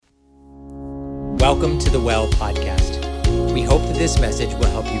Welcome to the Well podcast. We hope that this message will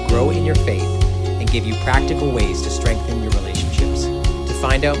help you grow in your faith and give you practical ways to strengthen your relationships. To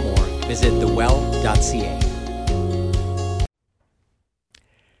find out more, visit thewell.ca.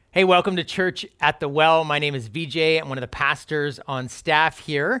 Hey, welcome to Church at the Well. My name is VJ. I'm one of the pastors on staff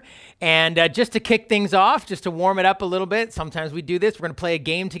here. And just to kick things off, just to warm it up a little bit, sometimes we do this. We're going to play a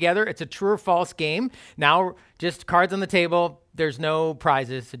game together. It's a true or false game. Now, just cards on the table. There's no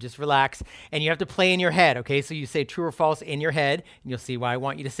prizes, so just relax. And you have to play in your head, okay? So you say true or false in your head, and you'll see why I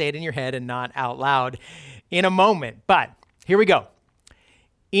want you to say it in your head and not out loud in a moment. But here we go.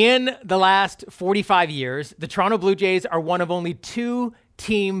 In the last 45 years, the Toronto Blue Jays are one of only two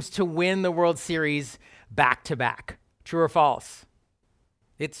teams to win the World Series back-to-back. True or false?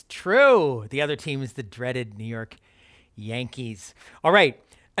 It's true. The other team is the dreaded New York Yankees. All right.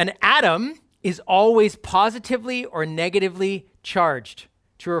 An atom is always positively or negatively charged.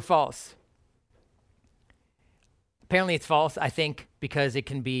 True or false? Apparently it's false, I think, because it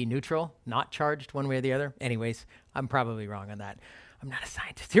can be neutral, not charged one way or the other. Anyways, I'm probably wrong on that. I'm not a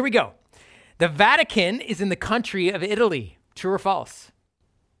scientist. Here we go. The Vatican is in the country of Italy. True or false?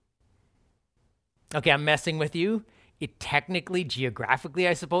 Okay, I'm messing with you. It technically, geographically,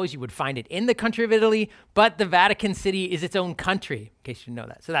 I suppose, you would find it in the country of Italy, but the Vatican City is its own country, in case you didn't know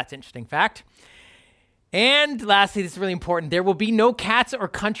that. So that's an interesting fact. And lastly, this is really important. There will be no cats or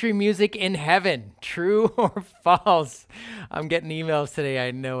country music in heaven. True or false? I'm getting emails today.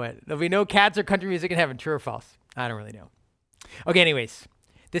 I know it. There'll be no cats or country music in heaven. True or false? I don't really know. Okay, anyways,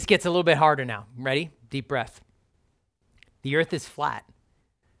 this gets a little bit harder now. Ready? Deep breath. The earth is flat.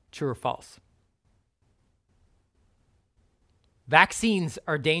 True or false? Vaccines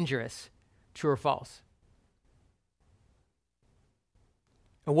are dangerous. True or false?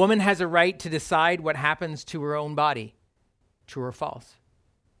 A woman has a right to decide what happens to her own body. True or false?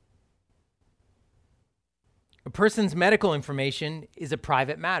 A person's medical information is a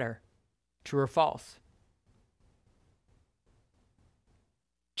private matter. True or false?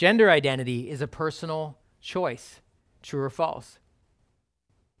 Gender identity is a personal choice. True or false?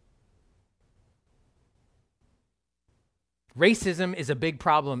 Racism is a big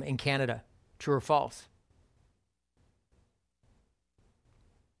problem in Canada. True or false?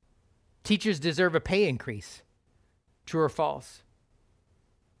 Teachers deserve a pay increase. True or false?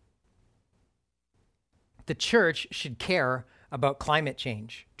 The church should care about climate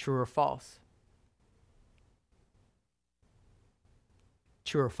change. True or false?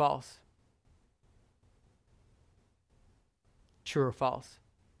 True or false? True or false?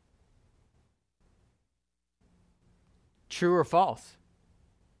 True or false?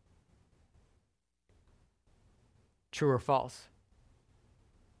 True or false?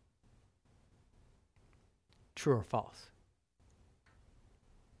 True or false?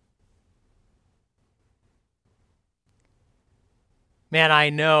 Man, I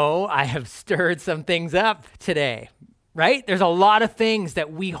know I have stirred some things up today, right? There's a lot of things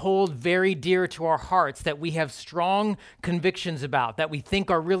that we hold very dear to our hearts, that we have strong convictions about, that we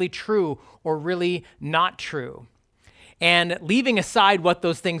think are really true or really not true. And leaving aside what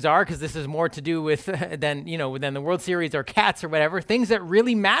those things are, because this is more to do with than the World Series or cats or whatever, things that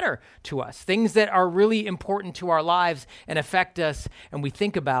really matter to us, things that are really important to our lives and affect us and we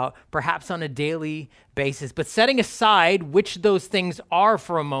think about perhaps on a daily basis. But setting aside which those things are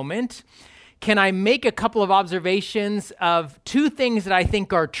for a moment, can I make a couple of observations of two things that I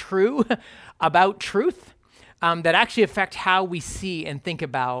think are true about truth that actually affect how we see and think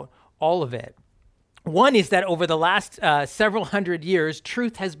about all of it? One is that over the last several hundred years,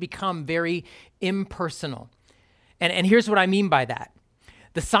 truth has become very impersonal. And here's what I mean by that.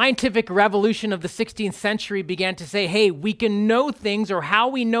 The scientific revolution of the 16th century began to say, hey, we can know things, or how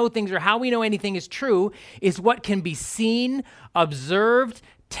we know things, or how we know anything is true is what can be seen, observed,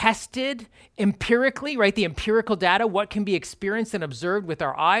 tested empirically, right? The empirical data, what can be experienced and observed with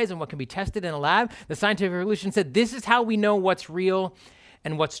our eyes and what can be tested in a lab. The scientific revolution said, this is how we know what's real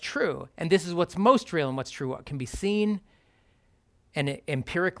and what's true. And this is what's most real and what's true, what can be seen and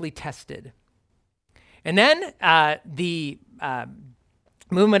empirically tested. And then the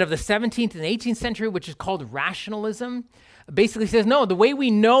movement of the 17th and 18th century, which is called rationalism, basically says, no, the way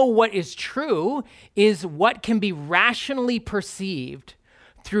we know what is true is what can be rationally perceived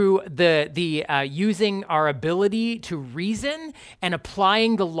through the using our ability to reason and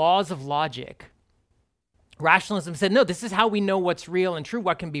applying the laws of logic. Rationalism said, no, this is how we know what's real and true,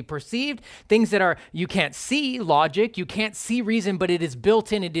 what can be perceived, things that are, you can't see logic, you can't see reason, but it is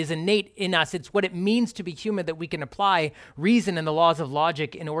built in, it is innate in us. It's what it means to be human that we can apply reason and the laws of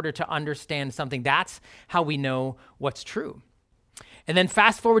logic in order to understand something. That's how we know what's true. And then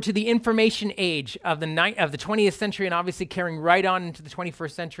fast forward to the information age of the 20th century, and obviously carrying right on into the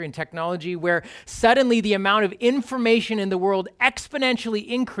 21st century in technology, where suddenly the amount of information in the world exponentially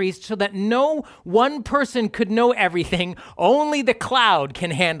increased so that no one person could know everything. Only the cloud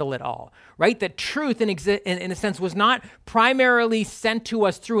can handle it all, right? That truth, in a sense, was not primarily sent to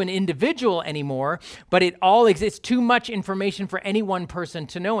us through an individual anymore, but it all exists. Too much information for any one person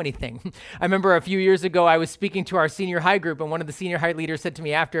to know anything. I remember a few years ago, I was speaking to our senior high group, and one of the senior high leaders said to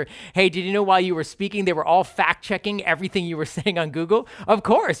me after, "Hey, did you know while you were speaking, they were all fact-checking everything you were saying on Google?" Of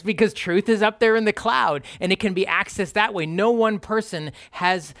course, because truth is up there in the cloud, and it can be accessed that way. No one person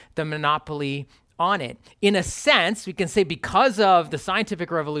has the monopoly on it. In a sense, we can say because of the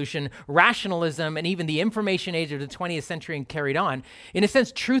scientific revolution, rationalism, and even the information age of the 20th century and carried on, in a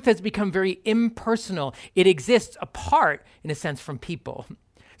sense, truth has become very impersonal. It exists apart, in a sense, from people.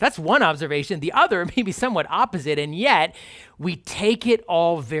 That's one observation. The other may be somewhat opposite, and yet we take it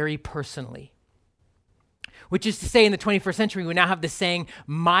all very personally. Which is to say, in the 21st century, we now have this saying,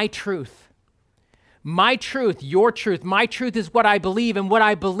 my truth. My truth, your truth. My truth is what I believe, and what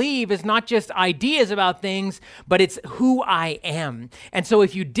I believe is not just ideas about things, but it's who I am. And so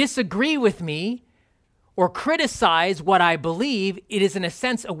if you disagree with me or criticize what I believe, it is in a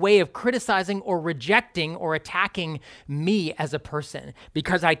sense a way of criticizing or rejecting or attacking me as a person,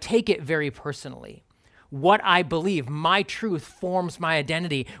 because I take it very personally. What I believe, my truth, forms my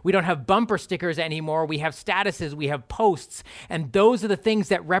identity. We don't have bumper stickers anymore. We have statuses, we have posts, and those are the things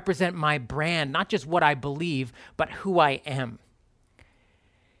that represent my brand, not just what I believe, but who I am.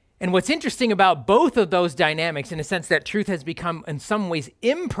 And what's interesting about both of those dynamics, in a sense that truth has become in some ways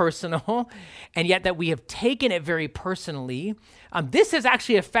impersonal, and yet that we have taken it very personally, this has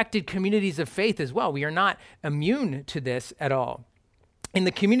actually affected communities of faith as well. We are not immune to this at all. In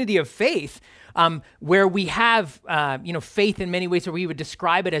the community of faith, where we have, faith in many ways, where we would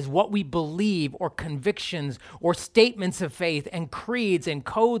describe it as what we believe or convictions or statements of faith and creeds and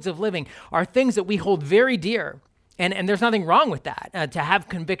codes of living are things that we hold very dear. And there's nothing wrong with that, to have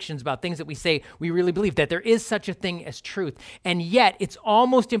convictions about things that we say we really believe, that there is such a thing as truth. And yet it's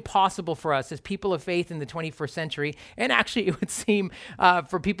almost impossible for us as people of faith in the 21st century, and actually it would seem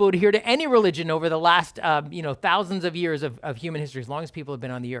for people who adhere to any religion over the last thousands of years of human history, as long as people have been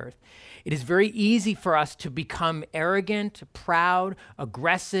on the earth, it is very easy for us to become arrogant, proud,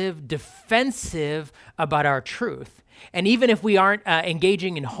 aggressive, defensive about our truth. And even if we aren't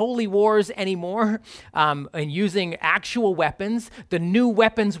engaging in holy wars anymore and using actual weapons, the new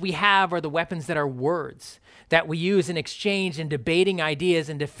weapons we have are the weapons that are words that we use in exchange in debating ideas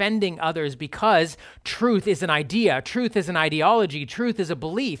and defending others, because truth is an idea, truth is an ideology, truth is a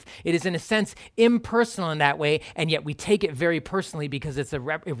belief. It is in a sense impersonal in that way, and yet we take it very personally because it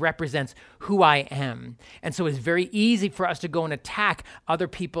represents who I am. And so it's very easy for us to go and attack other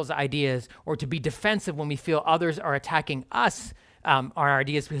people's ideas, or to be defensive when we feel others are attacking us, our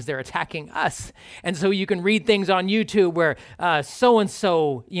ideas, because they're attacking us. And so you can read things on YouTube where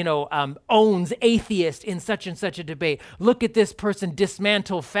so-and-so, owns atheist in such and such a debate. Look at this person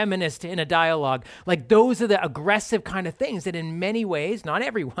dismantle feminist in a dialogue. Like, those are the aggressive kind of things that in many ways, not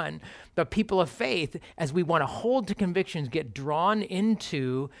everyone, but people of faith, as we want to hold to convictions, get drawn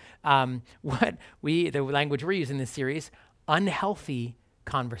into the language we're using in this series, unhealthy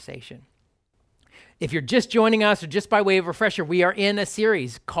conversation. If you're just joining us, or just by way of refresher, we are in a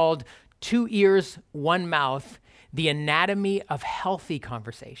series called 2 Ears, 1 Mouth, The Anatomy of Healthy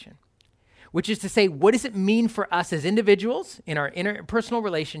Conversation, which is to say, what does it mean for us as individuals in our interpersonal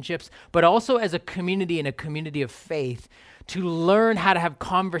relationships, but also as a community in a community of faith, to learn how to have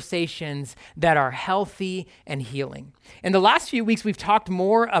conversations that are healthy and healing. In the last few weeks, we've talked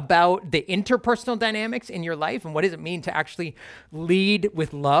more about the interpersonal dynamics in your life and what does it mean to actually lead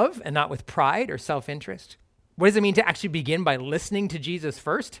with love and not with pride or self-interest. What does it mean to actually begin by listening to Jesus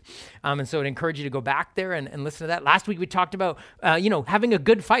first? And so I'd encourage you to go back there and listen to that. Last week, we talked about, having a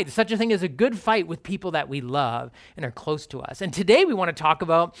good fight. There's such a thing as a good fight with people that we love and are close to us. And today we want to talk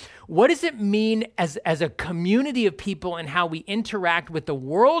about what does it mean as a community of people and how we interact with the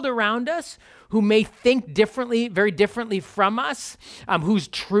world around us, who may think differently, very differently from us, whose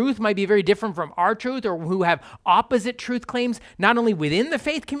truth might be very different from our truth, or who have opposite truth claims, not only within the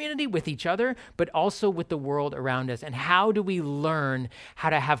faith community, with each other, but also with the world around us. And how do we learn how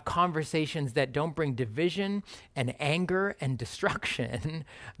to have conversations that don't bring division and anger and destruction,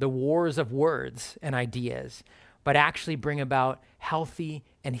 the wars of words and ideas, but actually bring about healthy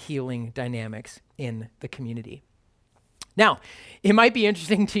and healing dynamics in the community? Now, it might be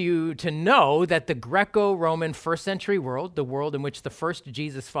interesting to you to know that the Greco-Roman first century world, the world in which the first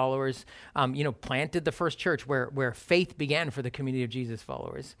Jesus followers, planted the first church where faith began for the community of Jesus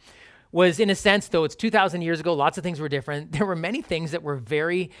followers, was in a sense, though it's 2,000 years ago, lots of things were different. There were many things that were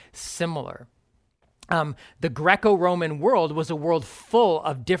very similar. The Greco-Roman world was a world full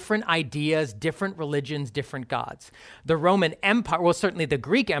of different ideas, different religions, different gods. The Roman Empire, well, certainly the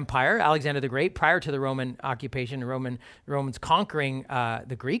Greek Empire, Alexander the Great, prior to the Roman occupation, Romans conquering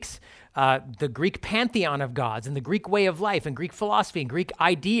the Greeks, the Greek pantheon of gods and the Greek way of life and Greek philosophy and Greek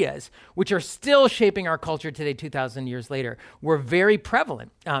ideas, which are still shaping our culture today, 2,000 years later, were very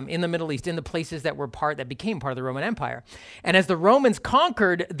prevalent in the Middle East, in the places that became part of the Roman Empire. And as the Romans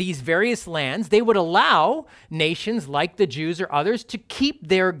conquered these various lands, they would allow nations like the Jews or others to keep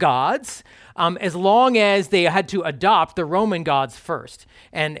their gods as long as they had to adopt the Roman gods first.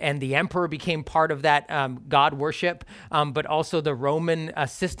 And the emperor became part of that god worship, but also the Roman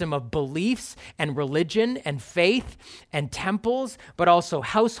system of beliefs and religion and faith and temples, but also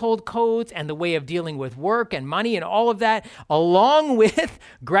household codes and the way of dealing with work and money and all of that, along with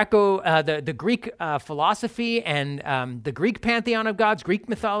the Greek philosophy and the Greek pantheon of gods, Greek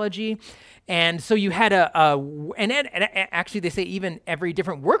mythology. And so you had actually they say even every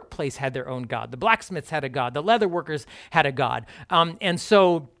different workplace had their own god. The blacksmiths had a god. The leather workers had a god. And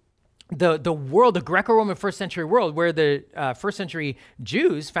so the world, the Greco-Roman first century world, where the first century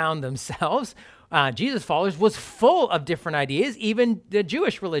Jews found themselves, Jesus followers, was full of different ideas, even the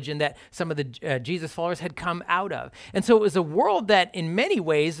Jewish religion that some of the Jesus followers had come out of. And so it was a world that in many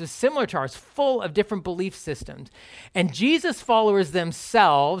ways was similar to ours, full of different belief systems. And Jesus followers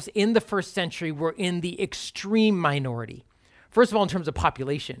themselves in the first century were in the extreme minority. First of all, in terms of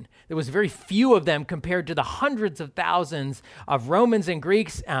population, there was very few of them compared to the hundreds of thousands of Romans and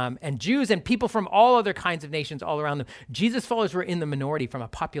Greeks and Jews and people from all other kinds of nations all around them. Jesus followers were in the minority from a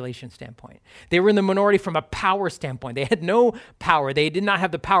population standpoint. They were in the minority from a power standpoint. They had no power. They did not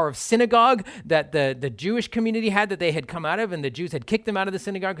have the power of synagogue that the Jewish community had, that they had come out of, and the Jews had kicked them out of the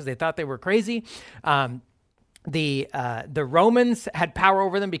synagogue because they thought they were crazy. The Romans had power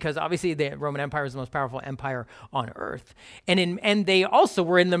over them because obviously the Roman Empire was the most powerful empire on earth. And they also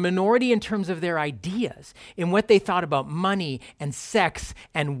were in the minority in terms of their ideas, in what they thought about money and sex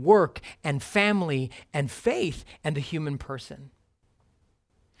and work and family and faith and the human person.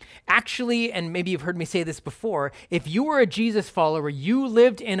 Actually, and maybe you've heard me say this before, if you were a Jesus follower, you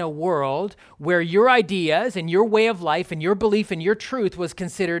lived in a world where your ideas and your way of life and your belief and your truth was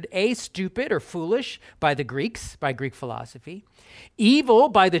considered A, stupid or foolish by the Greeks, by Greek philosophy, evil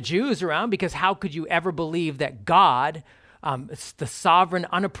by the Jews around, because how could you ever believe that God, the sovereign,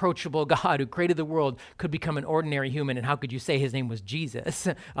 unapproachable God who created the world, could become an ordinary human? And how could you say his name was Jesus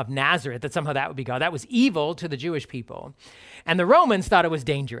of Nazareth, that somehow that would be God? That was evil to the Jewish people. And the Romans thought it was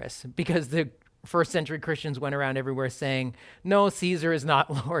dangerous because the first century Christians went around everywhere saying, no, Caesar is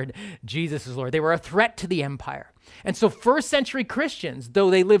not Lord, Jesus is Lord. They were a threat to the empire. And so first century Christians, though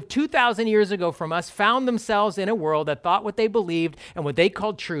they lived 2,000 years ago from us, found themselves in a world that thought what they believed and what they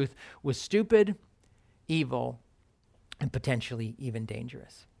called truth was stupid, evil, and potentially even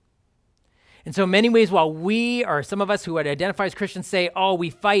dangerous. And so in many ways, while we, or some of us who would identify as Christians, say, oh, we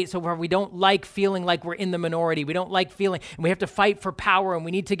fight, so we don't like feeling like we're in the minority. We don't like feeling, and we have to fight for power, and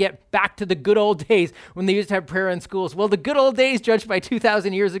we need to get back to the good old days when they used to have prayer in schools. Well, the good old days, judged by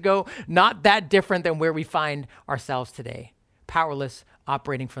 2,000 years ago, not that different than where we find ourselves today. Powerless,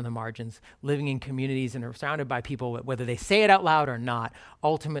 operating from the margins, living in communities and are surrounded by people, whether they say it out loud or not,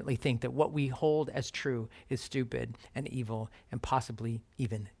 ultimately think that what we hold as true is stupid and evil and possibly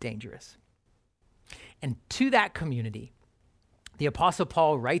even dangerous. And to that community, the Apostle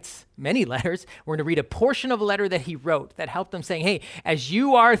Paul writes many letters. We're going to read a portion of a letter that he wrote that helped them, saying, hey, as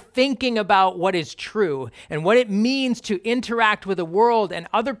you are thinking about what is true and what it means to interact with a world and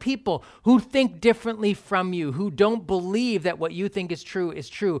other people who think differently from you, who don't believe that what you think is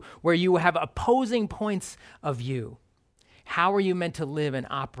true, where you have opposing points of view, how are you meant to live and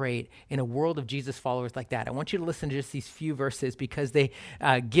operate in a world of Jesus followers like that? I want you to listen to just these few verses because they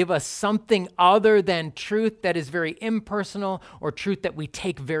give us something other than truth that is very impersonal or truth that we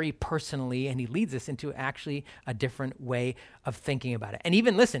take very personally, and he leads us into actually a different way of thinking about it. And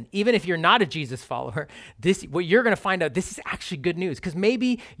even if you're not a Jesus follower, what you're going to find out, this is actually good news, because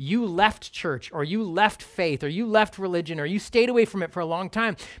maybe you left church or you left faith or you left religion or you stayed away from it for a long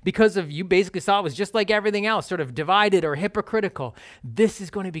time because of you basically saw it was just like everything else, sort of divided or hypocritical. This is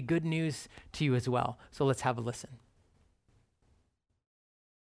going to be good news to you as well. So let's have a listen.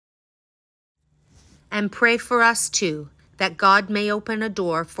 And pray for us too, that God may open a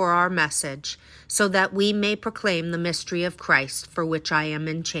door for our message, so that we may proclaim the mystery of Christ, for which I am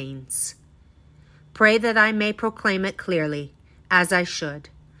in chains. Pray that I may proclaim it clearly, as I should.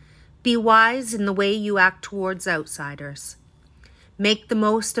 Be wise in the way you act towards outsiders. Make the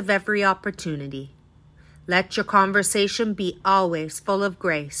most of every opportunity. Let your conversation be always full of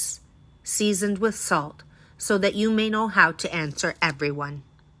grace, seasoned with salt, so that you may know how to answer everyone.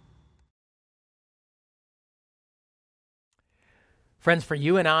 Friends, for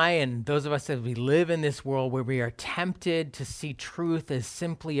you and I and those of us that we live in this world where we are tempted to see truth as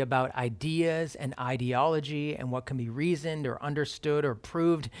simply about ideas and ideology and what can be reasoned or understood or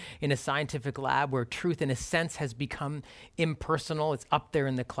proved in a scientific lab, where truth in a sense has become impersonal, it's up there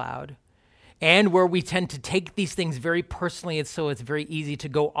in the cloud, and where we tend to take these things very personally, and so it's very easy to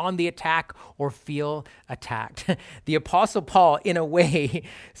go on the attack or feel attacked. The Apostle Paul, in a way,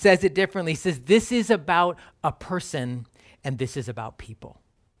 says it differently. He says, this is about a person and this is about people.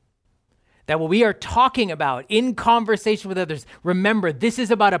 That what we are talking about in conversation with others, remember, this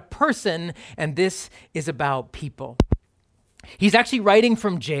is about a person and this is about people. He's actually writing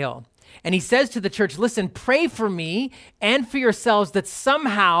from jail. And he says to the church, listen, pray for me and for yourselves that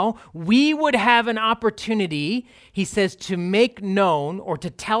somehow we would have an opportunity, he says, to make known or to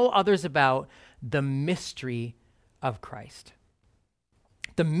tell others about the mystery of Christ.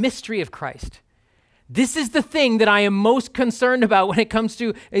 The mystery of Christ. This is the thing that I am most concerned about when it comes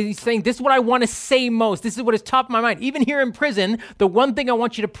to, he's saying, this is what I want to say most. This is what is top of my mind. Even here in prison, the one thing I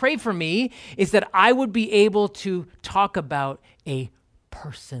want you to pray for me is that I would be able to talk about a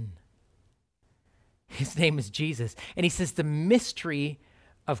person. His name is Jesus. And he says the mystery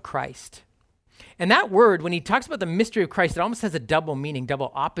of Christ. And that word, when he talks about the mystery of Christ, it almost has a double meaning,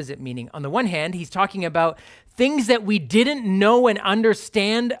 double opposite meaning. On the one hand, he's talking about things that we didn't know and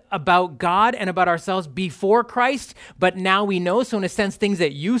understand about God and about ourselves before Christ, but now we know. So in a sense, things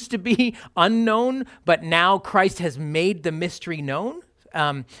that used to be unknown, but now Christ has made the mystery known.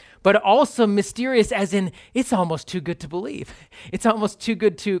 But also mysterious as in it's almost too good to believe. It's almost too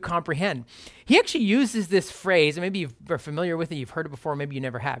good to comprehend. He actually uses this phrase, and maybe you are familiar with it, you've heard it before, maybe you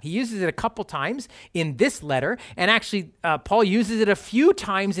never have. He uses it a couple times in this letter, and actually Paul uses it a few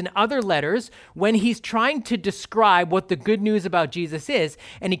times in other letters when he's trying to describe what the good news about Jesus is,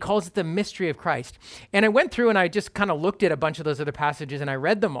 and he calls it the mystery of Christ. And I went through and I just kind of looked at a bunch of those other passages and I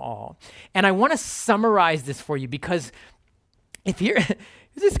read them all. And I want to summarize this for you because if you're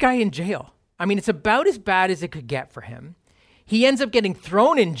this guy in jail. I mean, it's about as bad as it could get for him. He ends up getting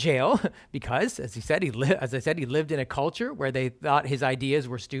thrown in jail because, as I said, he lived in a culture where they thought his ideas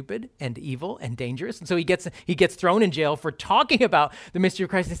were stupid and evil and dangerous. And so he gets thrown in jail for talking about the mystery of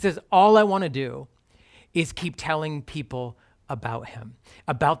Christ. He says, all I want to do is keep telling people about him,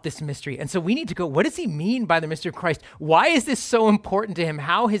 about this mystery. And so we need to go, what does he mean by the mystery of Christ? Why is this so important to him?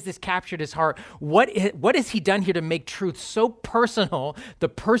 How has this captured his heart? What has he done here to make truth so personal, the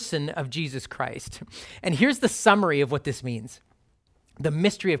person of Jesus Christ? And here's the summary of what this means. The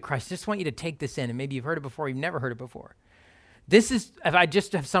mystery of Christ. I just want you to take this in, and maybe you've heard it before, you've never heard it before. This is, if I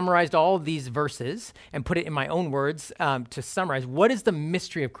just have summarized all of these verses and put it in my own words to summarize, what is the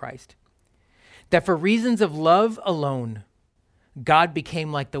mystery of Christ? That for reasons of love alone, God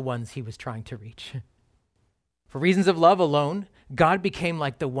became like the ones he was trying to reach. For reasons of love alone, God became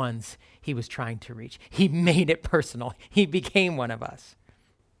like the ones he was trying to reach. He made it personal. He became one of us.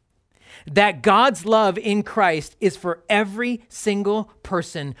 That God's love in Christ is for every single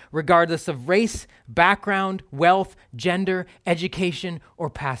person, regardless of race, background, wealth, gender, education, or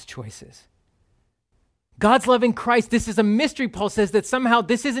past choices. God's love in Christ, this is a mystery, Paul says, that somehow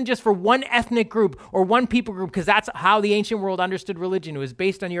this isn't just for one ethnic group or one people group, because that's how the ancient world understood religion. It was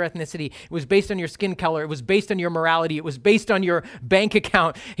based on your ethnicity. It was based on your skin color. It was based on your morality. It was based on your bank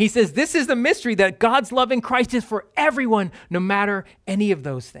account. He says this is the mystery, that God's love in Christ is for everyone, no matter any of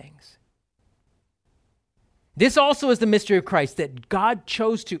those things. This also is the mystery of Christ, that God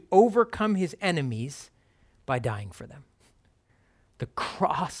chose to overcome his enemies by dying for them. The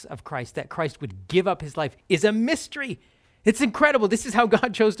cross of Christ, that Christ would give up his life, is a mystery. It's incredible. This is how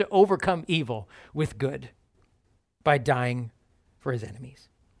God chose to overcome evil with good, by dying for his enemies.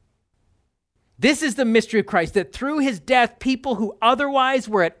 This is the mystery of Christ, that through his death, people who otherwise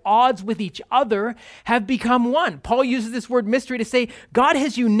were at odds with each other have become one. Paul uses this word mystery to say God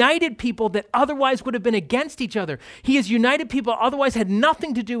has united people that otherwise would have been against each other. He has united people otherwise had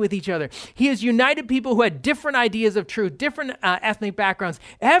nothing to do with each other. He has united people who had different ideas of truth, different ethnic backgrounds,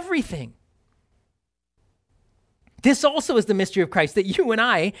 everything. This also is the mystery of Christ, that you and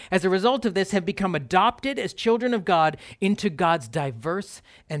I, as a result of this, have become adopted as children of God into God's diverse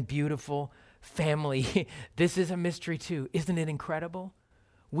and beautiful family. This is a mystery too. Isn't it incredible?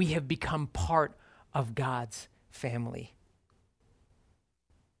 We have become part of God's family.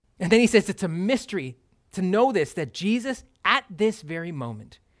 And then he says it's a mystery to know this, that Jesus at this very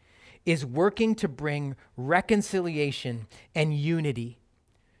moment is working to bring reconciliation and unity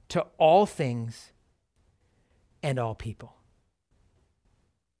to all things and all people.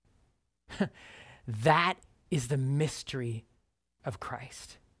 That is the mystery of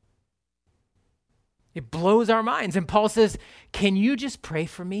Christ. It blows our minds. And Paul says, can you just pray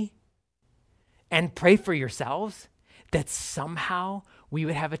for me and pray for yourselves that somehow we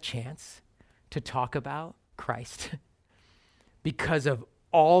would have a chance to talk about Christ because of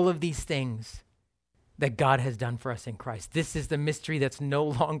all of these things that God has done for us in Christ. This is the mystery that's no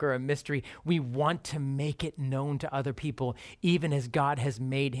longer a mystery. We want to make it known to other people, even as God has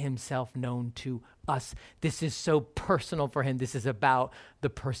made himself known to us. This is so personal for him. This is about the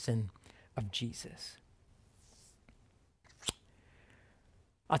person of Jesus.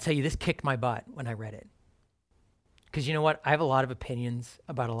 I'll tell you, this kicked my butt when I read it. Because you know what? I have a lot of opinions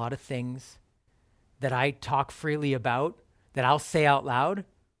about a lot of things that I talk freely about, that I'll say out loud,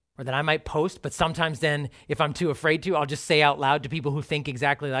 or that I might post, but sometimes then, if I'm too afraid to, I'll just say out loud to people who think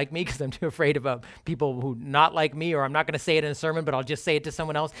exactly like me, because I'm too afraid of people who not like me, or I'm not going to say it in a sermon, but I'll just say it to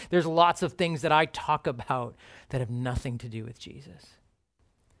someone else. There's lots of things that I talk about that have nothing to do with Jesus,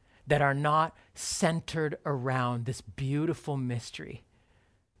 that are not centered around this beautiful mystery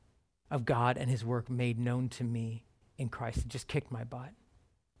of God and his work made known to me in Christ. It just kicked my butt.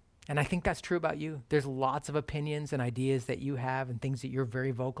 And I think that's true about you. There's lots of opinions and ideas that you have and things that you're very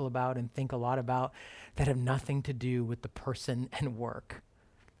vocal about and think a lot about that have nothing to do with the person and work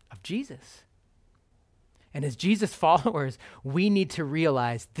of Jesus. And as Jesus followers, we need to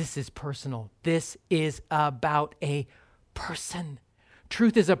realize this is personal. This is about a person.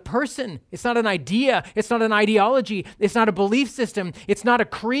 Truth is a person. It's not an idea. It's not an ideology. It's not a belief system. It's not a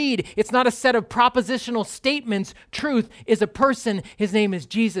creed. It's not a set of propositional statements. Truth is a person. His name is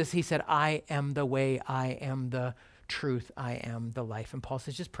Jesus. He said, I am the way. I am the truth. I am the life. And Paul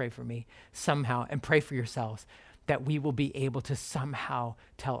says, just pray for me somehow and pray for yourselves that we will be able to somehow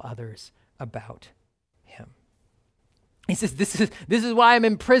tell others about him. He says, this is why I'm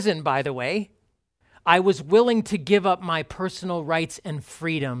in prison, by the way. I was willing to give up my personal rights and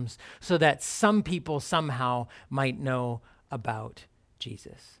freedoms so that some people somehow might know about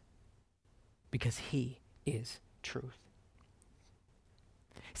Jesus, because he is truth.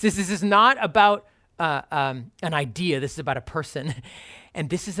 He says this is not about an idea. This is about a person, and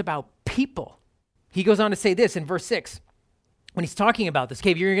this is about people. He goes on to say this in verse 6. When he's talking about this,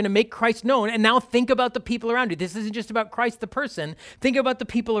 okay, you're going to make Christ known, and now think about the people around you. This isn't just about Christ the person. Think about the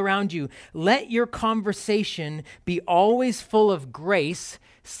people around you. Let your conversation be always full of grace,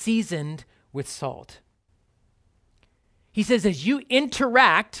 seasoned with salt. He says, as you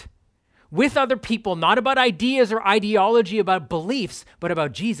interact with other people, not about ideas or ideology, about beliefs, but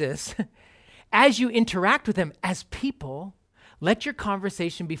about Jesus, as you interact with them as people, let your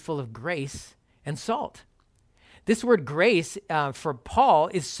conversation be full of grace and salt. This word grace for Paul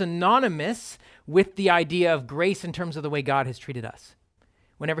is synonymous with the idea of grace in terms of the way God has treated us.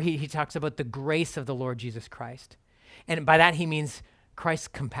 Whenever he talks about the grace of the Lord Jesus Christ. And by that he means Christ's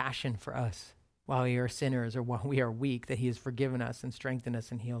compassion for us while we are sinners or while we are weak, that he has forgiven us and strengthened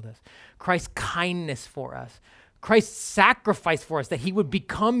us and healed us. Christ's kindness for us. Christ's sacrifice for us, that he would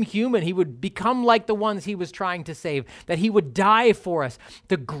become human. He would become like the ones he was trying to save, that he would die for us.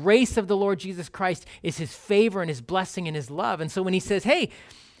 The grace of the Lord Jesus Christ is his favor and his blessing and his love. And so when he says, hey,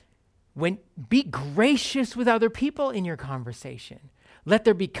 be gracious with other people in your conversation. Let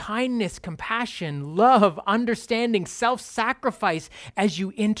there be kindness, compassion, love, understanding, self-sacrifice as you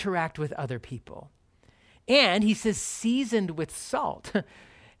interact with other people. And he says, seasoned with salt.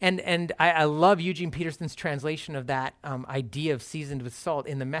 And I love Eugene Peterson's translation of that idea of seasoned with salt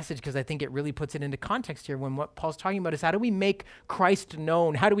in the Message, because I think it really puts it into context here when what Paul's talking about is how do we make Christ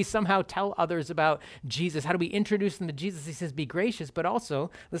known? How do we somehow tell others about Jesus? How do we introduce them to Jesus? He says, be gracious, but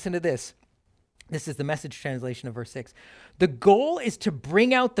also, listen to this. This is the Message translation of verse 6. The goal is to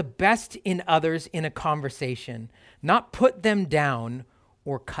bring out the best in others in a conversation, not put them down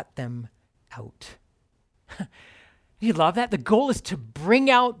or cut them out. You love that? The goal is to bring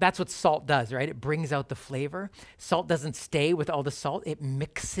out, that's what salt does, right? It brings out the flavor. Salt doesn't stay with all the salt. It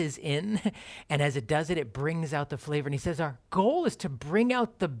mixes in. And as it does it, it brings out the flavor. And he says our goal is to bring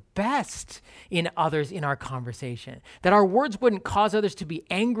out the best in others in our conversation. That our words wouldn't cause others to be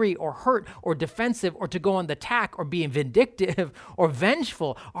angry or hurt or defensive or to go on the attack or be vindictive or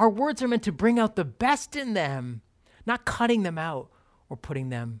vengeful. Our words are meant to bring out the best in them, not cutting them out or putting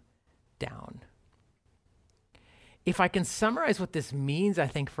them down. If I can summarize what this means, I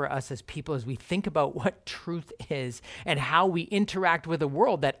think for us as people, as we think about what truth is and how we interact with a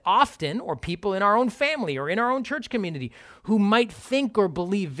world that often, or people in our own family or in our own church community who might think or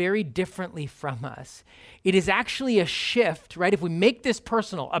believe very differently from us, it is actually a shift, right? If we make this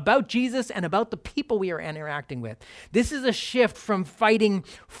personal about Jesus and about the people we are interacting with, this is a shift from fighting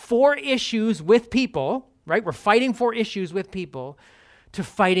for issues with people, right? We're fighting for issues with people to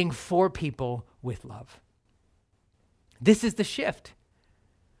fighting for people with love. This is the shift.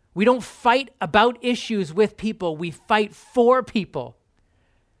 We don't fight about issues with people. We fight for people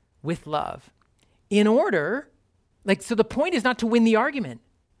with love. So the point is not to win the argument.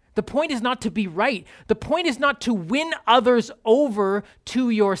 The point is not to be right. The point is not to win others over to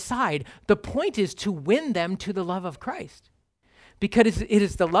your side. The point is to win them to the love of Christ. Because it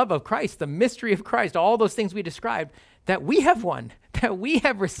is the love of Christ, the mystery of Christ, all those things we described, that we have won, that we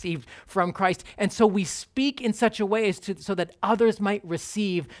have received from Christ. And so we speak in such a way so that others might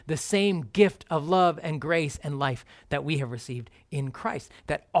receive the same gift of love and grace and life that we have received in Christ.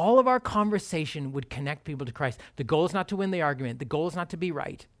 That all of our conversation would connect people to Christ. The goal is not to win the argument. The goal is not to be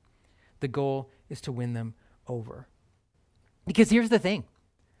right. The goal is to win them over. Because here's the thing.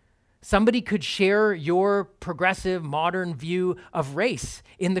 Somebody could share your progressive, modern view of race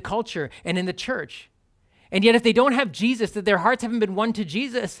in the culture and in the church. And yet if they don't have Jesus, that their hearts haven't been won to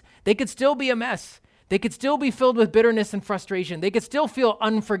Jesus, they could still be a mess. They could still be filled with bitterness and frustration. They could still feel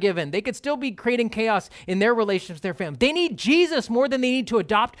unforgiven. They could still be creating chaos in their relationships with their family. They need Jesus more than they need to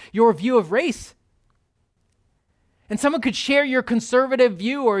adopt your view of race. And someone could share your conservative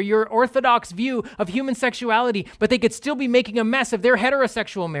view or your orthodox view of human sexuality, but they could still be making a mess of their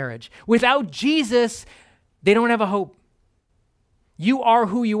heterosexual marriage. Without Jesus, they don't have a hope. You are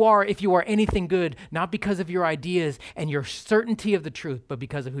who you are if you are anything good, not because of your ideas and your certainty of the truth, but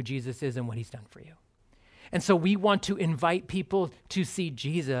because of who Jesus is and what he's done for you. And so we want to invite people to see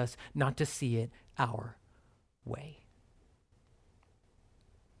Jesus, not to see it our way.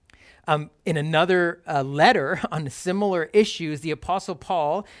 In another letter on similar issues, the Apostle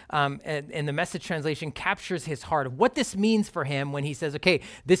Paul, in the Message translation, captures his heart of what this means for him when he says, okay,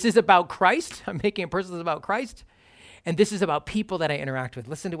 this is about Christ. I'm making it personal about Christ. And this is about people that I interact with.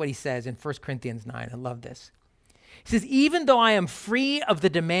 Listen to what he says in 1 Corinthians 9. I love this. He says, even though I am free of the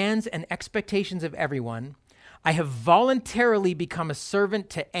demands and expectations of everyone, I have voluntarily become a servant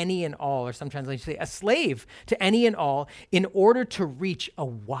to any and all, or some translations say a slave to any and all, in order to reach a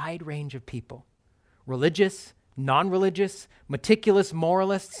wide range of people. Religious, non-religious, meticulous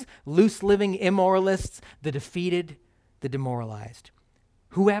moralists, loose-living immoralists, the defeated, the demoralized.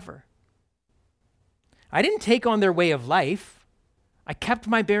 Whoever. I didn't take on their way of life. I kept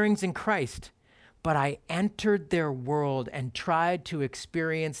my bearings in Christ, but I entered their world and tried to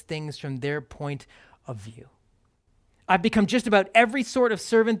experience things from their point of view. I've become just about every sort of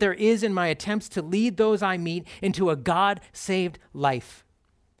servant there is in my attempts to lead those I meet into a God-saved life.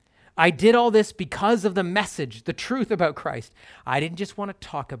 I did all this because of the message, the truth about Christ. I didn't just want to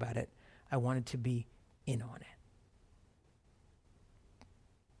talk about it. I wanted to be in on it.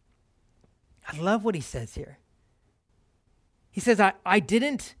 I love what he says here. He says, I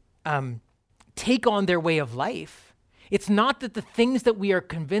didn't take on their way of life. It's not that the things that we are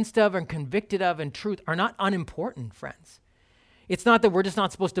convinced of and convicted of in truth are not unimportant, friends. It's not that we're just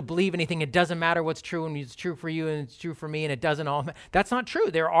not supposed to believe anything. It doesn't matter what's true, and it's true for you and it's true for me, and it doesn't all matter. That's not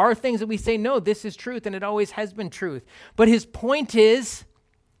true. There are things that we say, no, this is truth, and it always has been truth. But his point is,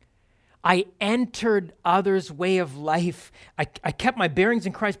 I entered others' way of life. I kept my bearings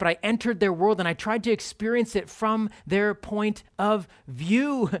in Christ, but I entered their world, and I tried to experience it from their point of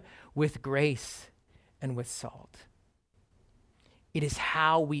view with grace and with salt. It is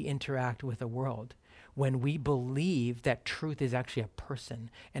how we interact with the world when we believe that truth is actually a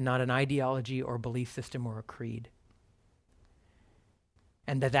person and not an ideology or belief system or a creed.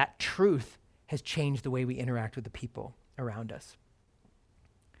 And that truth has changed the way we interact with the people around us.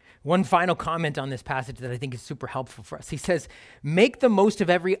 One final comment on this passage that I think is super helpful for us. He says, make the most of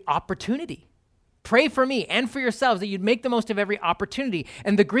every opportunity. Pray for me and for yourselves that you'd make the most of every opportunity.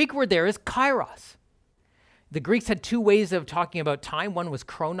 And the Greek word there is kairos. The Greeks had two ways of talking about time. One was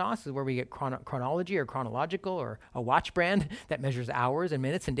chronos, is where we get chronology or chronological or a watch brand that measures hours and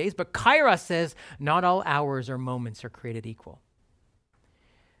minutes and days. But kairos says not all hours or moments are created equal.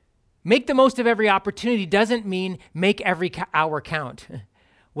 Make the most of every opportunity doesn't mean make every hour count.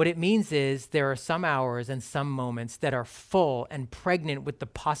 What it means is there are some hours and some moments that are full and pregnant with the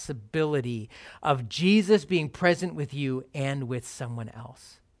possibility of Jesus being present with you and with someone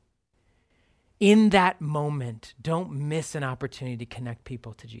else. In that moment, don't miss an opportunity to connect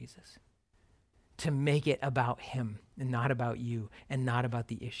people to Jesus. to make it about him and not about you and not about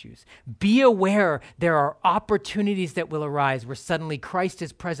the issues. Be aware there are opportunities that will arise where suddenly Christ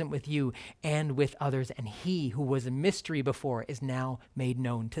is present with you and with others, and he who was a mystery before is now made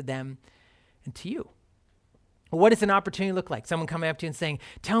known to them and to you. What does an opportunity look like? Someone coming up to you and saying,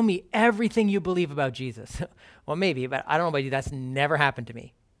 tell me everything you believe about Jesus. Well, maybe, but I don't know about you. That's never happened to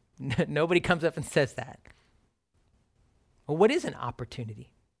me. Nobody comes up and says that. Well, what is an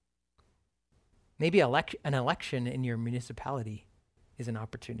opportunity? Maybe an election in your municipality is an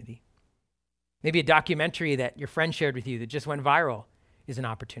opportunity. Maybe a documentary that your friend shared with you that just went viral is an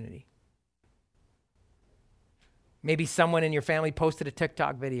opportunity. Maybe someone in your family posted a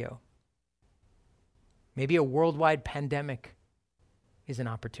TikTok video. Maybe a worldwide pandemic is an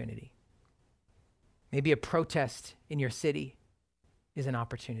opportunity. Maybe a protest in your city is an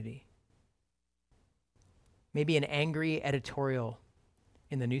opportunity. Maybe an angry editorial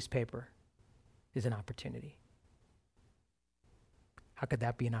in the newspaper is an opportunity. How could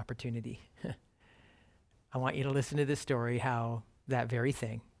that be an opportunity? I want you to listen to this story, how that very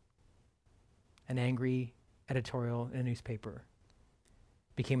thing, an angry editorial in a newspaper,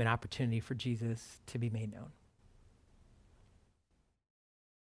 became an opportunity for Jesus to be made known.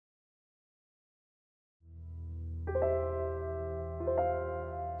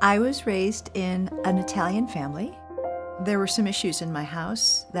 I was raised in an Italian family. There were some issues in my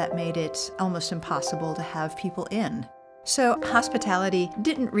house that made it almost impossible to have people in. So hospitality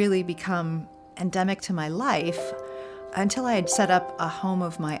didn't really become endemic to my life until I had set up a home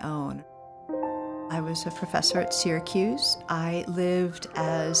of my own. I was a professor at Syracuse. I lived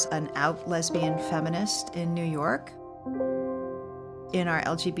as an out lesbian feminist in New York. In our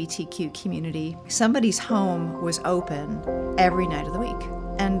LGBTQ community, somebody's home was open every night of the week.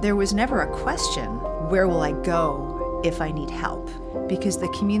 And there was never a question, where will I go if I need help? Because the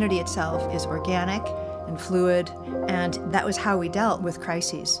community itself is organic and fluid, and that was how we dealt with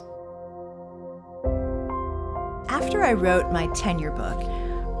crises. After I wrote my tenure book,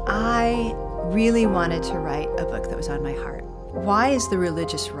 I really wanted to write a book that was on my heart. Why is the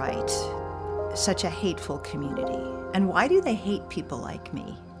religious right such a hateful community? And why do they hate people like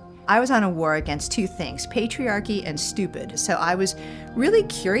me? I was on a war against two things, patriarchy and stupid. So I was really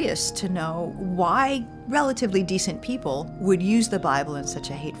curious to know why relatively decent people would use the Bible in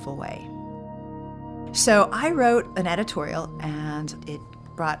such a hateful way. So I wrote an editorial, and it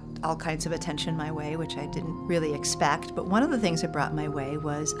brought all kinds of attention my way, which I didn't really expect. But one of the things it brought my way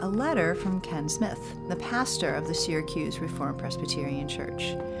was a letter from Ken Smith, the pastor of the Syracuse Reformed Presbyterian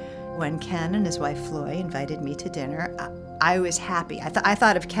Church. When Ken and his wife Floy invited me to dinner, I was happy. I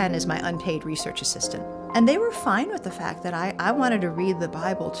thought of Ken as my unpaid research assistant. And they were fine with the fact that I wanted to read the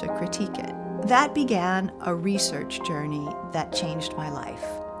Bible to critique it. That began a research journey that changed my life.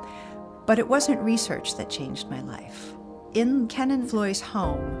 But it wasn't research that changed my life. In Ken and Floy's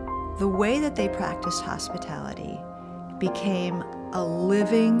home, the way that they practiced hospitality became a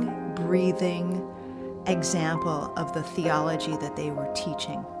living, breathing example of the theology that they were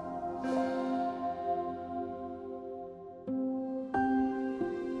teaching.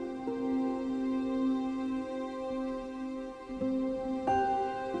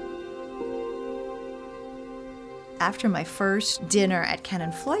 After my first dinner at Ken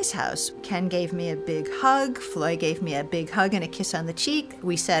and Floy's house, Ken gave me a big hug, Floy gave me a big hug and a kiss on the cheek.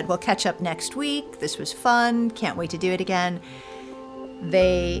 We said, we'll catch up next week. This was fun. Can't wait to do it again.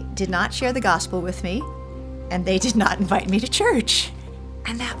 They did not share the gospel with me, and they did not invite me to church.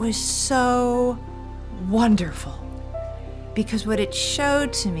 And that was so wonderful, because what it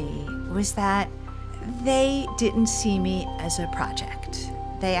showed to me was that they didn't see me as a project.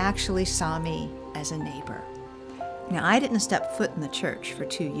 They actually saw me as a neighbor. Now, I didn't step foot in the church for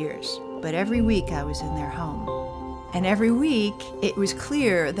 2 years, but every week I was in their home. And every week it was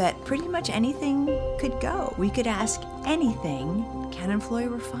clear that pretty much anything could go. We could ask anything. Ken and Floy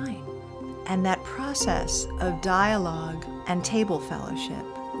were fine. And that process of dialogue and table fellowship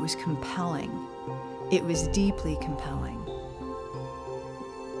was compelling. It was deeply compelling.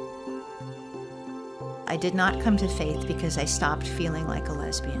 I did not come to faith because I stopped feeling like a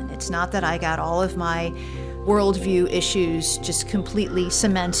lesbian. It's not that I got all of my worldview issues just completely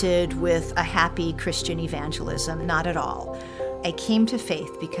cemented with a happy Christian evangelism, not at all. I came to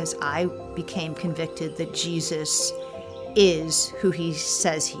faith because I became convicted that Jesus is who he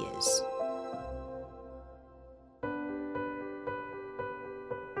says he is.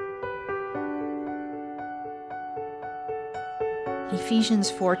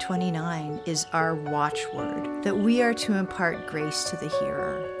 Ephesians 4:29 is our watchword, that we are to impart grace to the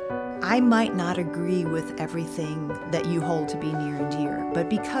hearer. I might not agree with everything that you hold to be near and dear, but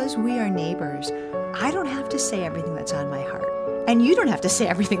because we are neighbors, I don't have to say everything that's on my heart. And you don't have to say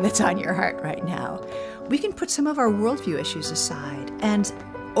everything that's on your heart right now. We can put some of our worldview issues aside. And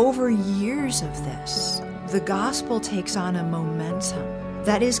over years of this, the gospel takes on a momentum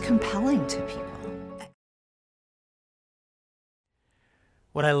that is compelling to people.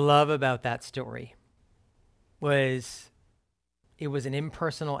 What I love about that story was it was an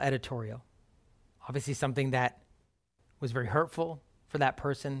impersonal editorial. Obviously something that was very hurtful for that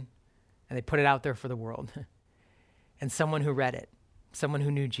person, and they put it out there for the world. And someone who read it, someone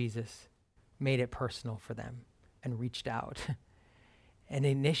who knew Jesus, made it personal for them and reached out and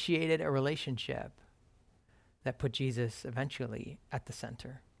initiated a relationship that put Jesus eventually at the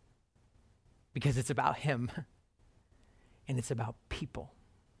center. Because it's about him and it's about people.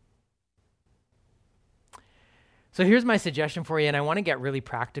 So here's my suggestion for you, and I want to get really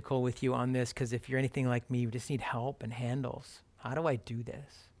practical with you on this, because if you're anything like me, you just need help and handles. How do I do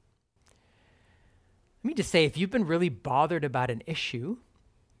this? Let me just say, if you've been really bothered about an issue,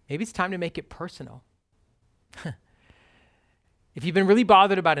 maybe it's time to make it personal. If you've been really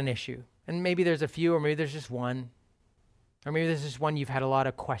bothered about an issue, and maybe there's a few, or maybe there's just one, or maybe there's just one you've had a lot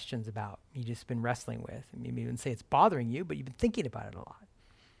of questions about, you've just been wrestling with, and maybe even say it's bothering you, but you've been thinking about it a lot.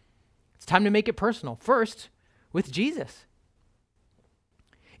 It's time to make it personal. First, with Jesus.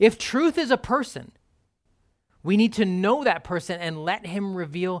 If truth is a person, we need to know that person and let him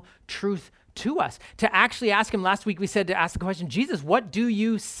reveal truth to us. To actually ask him, last week we said to ask the question, Jesus, what do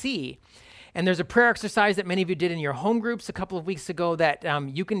you see? And there's a prayer exercise that many of you did in your home groups a couple of weeks ago that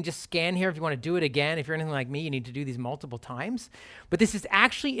you can just scan here if you want to do it again. If you're anything like me, you need to do these multiple times. But this is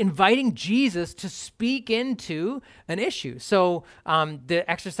actually inviting Jesus to speak into an issue. So the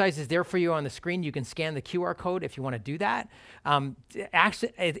exercise is there for you on the screen. You can scan the QR code if you want to do that.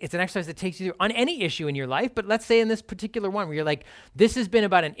 Actually, it's an exercise that takes you on any issue in your life. But let's say in this particular one where you're like, this has been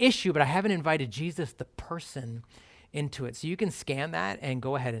about an issue, but I haven't invited Jesus, the person, into it. So you can scan that and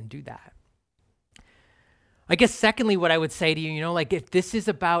go ahead and do that. I guess secondly, what I would say to you, like if this is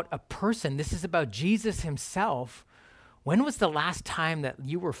about a person, this is about Jesus himself, when was the last time that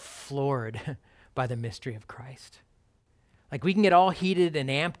you were floored by the mystery of Christ? Like we can get all heated and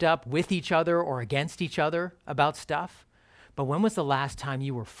amped up with each other or against each other about stuff, but when was the last time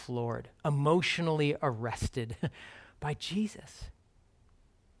you were floored, emotionally arrested by Jesus?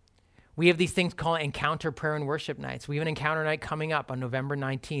 We have these things called encounter prayer and worship nights. We have an encounter night coming up on November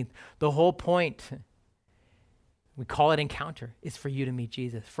 19th. The whole point, we call it encounter, is for you to meet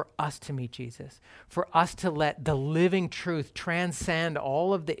Jesus, for us to meet Jesus, for us to let the living truth transcend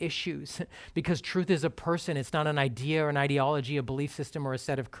all of the issues, because truth is a person. It's not an idea or an ideology, a belief system, or a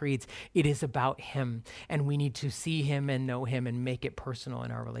set of creeds. It is about him, and we need to see him and know him and make it personal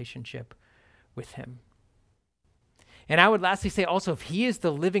in our relationship with him. And I would lastly say also, if he is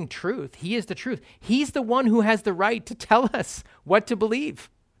the living truth, he is the truth. He's the one who has the right to tell us what to believe.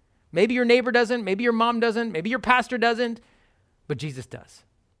 Maybe your neighbor doesn't, maybe your mom doesn't, maybe your pastor doesn't, but Jesus does.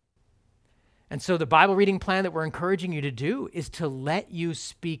 And so the Bible reading plan that we're encouraging you to do is to let you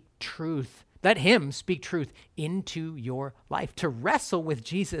speak truth, let him speak truth into your life, to wrestle with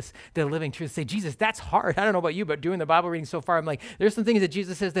Jesus, the living truth. Say, Jesus, that's hard. I don't know about you, but doing the Bible reading so far, I'm like, there's some things that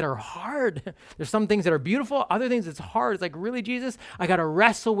Jesus says that are hard. There's some things that are beautiful, other things that's hard. It's like, really, Jesus? I got to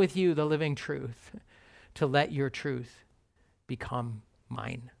wrestle with you, the living truth, to let your truth become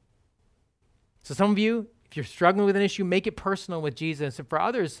mine. So some of you, if you're struggling with an issue, make it personal with Jesus. And for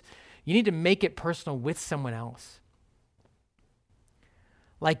others, you need to make it personal with someone else.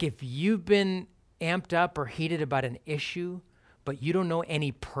 Like if you've been amped up or heated about an issue, but you don't know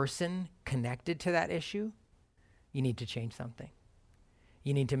any person connected to that issue, you need to change something.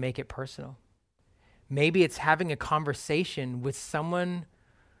 You need to make it personal. Maybe it's having a conversation with someone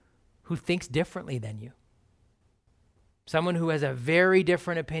who thinks differently than you. Someone who has a very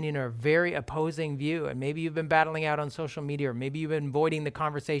different opinion or a very opposing view, and maybe you've been battling out on social media, or maybe you've been avoiding the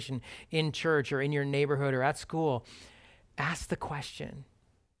conversation in church or in your neighborhood or at school. Ask the question.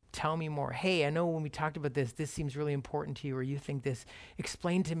 Tell me more. Hey, I know when we talked about this seems really important to you, or you think this.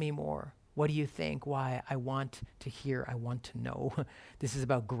 Explain to me more. What do you think? Why? I want to hear. I want to know. This is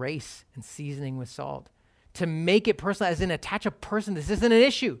about grace and seasoning with salt. To make it personal, as in attach a person. This isn't an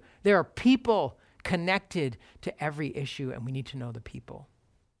issue. There are people connected to every issue, and we need to know the people.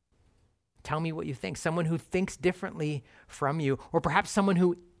 Tell me what you think. Someone who thinks differently from you, or perhaps someone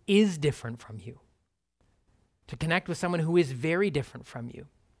who is different from you. To connect with someone who is very different from you.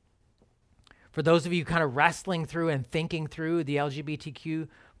 For those of you kind of wrestling through and thinking through the LGBTQ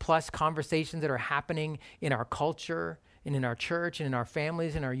plus conversations that are happening in our culture and in our church and in our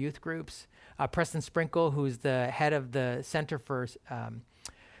families and our youth groups, Preston Sprinkle, who's the head of the Center for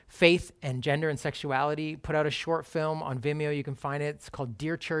Faith and Gender and Sexuality put out a short film on Vimeo. You can find it. It's called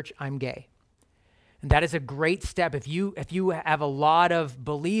Dear Church, I'm Gay. And that is a great step. If you have a lot of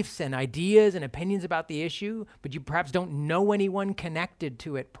beliefs and ideas and opinions about the issue, but you perhaps don't know anyone connected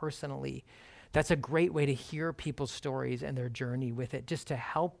to it personally, that's a great way to hear people's stories and their journey with it, just to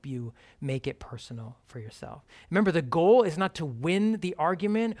help you make it personal for yourself. Remember, the goal is not to win the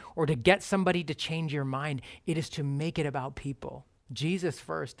argument or to get somebody to change your mind. It is to make it about people, Jesus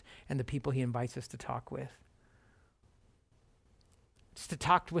first, and the people he invites us to talk with. It's to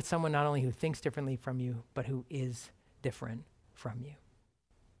talk with someone not only who thinks differently from you, but who is different from you.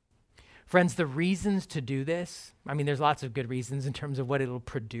 Friends, the reasons to do this, I mean, there's lots of good reasons in terms of what it'll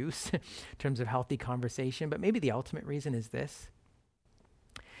produce, in terms of healthy conversation, but maybe the ultimate reason is this,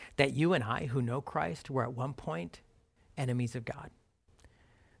 that you and I who know Christ were at one point enemies of God.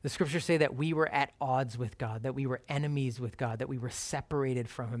 The scriptures say that we were at odds with God, that we were enemies with God, that we were separated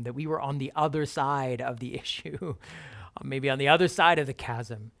from him, that we were on the other side of the issue, maybe on the other side of the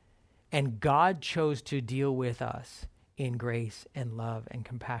chasm. And God chose to deal with us in grace and love and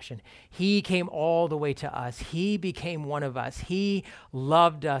compassion. He came all the way to us. He became one of us. He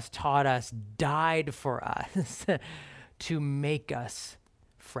loved us, taught us, died for us to make us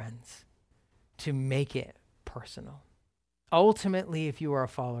friends, to make it personal. Ultimately, if you are a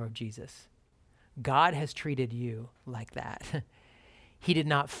follower of Jesus, God has treated you like that. He did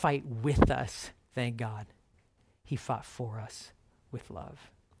not fight with us, thank God. He fought for us with love.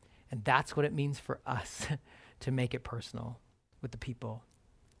 And that's what it means for us to make it personal with the people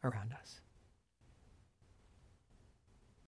around us.